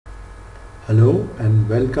Hello and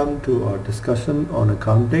welcome to our discussion on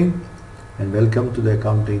accounting and welcome to the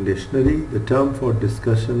accounting dictionary. The term for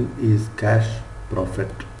discussion is cash profit.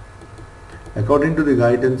 According to the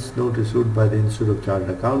guidance note issued by the Institute of Chartered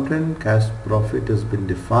Accountant, cash profit has been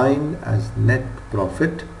defined as net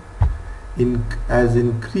profit as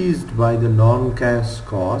increased by the non-cash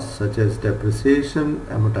costs such as depreciation,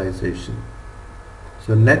 amortisation.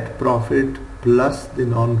 So net profit plus the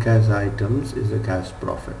non-cash items is a cash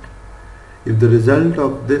profit. If the result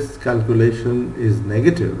of this calculation is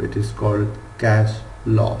negative, it is called cash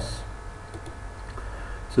loss.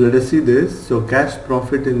 So let us see this. So cash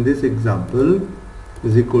profit in this example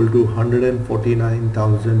is equal to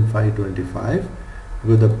 149,525,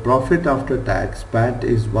 with the profit after tax PAT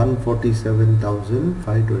is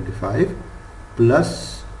 147,525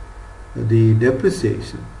 plus the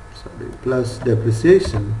depreciation.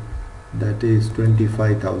 That is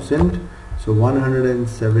 25,000. So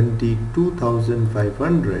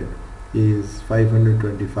 172,500 is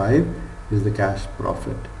 525 is the cash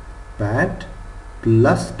profit. PAT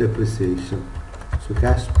plus depreciation. So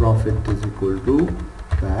cash profit is equal to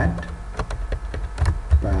PAT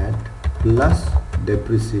plus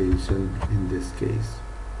depreciation in this case.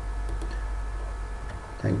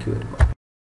 Thank you very much.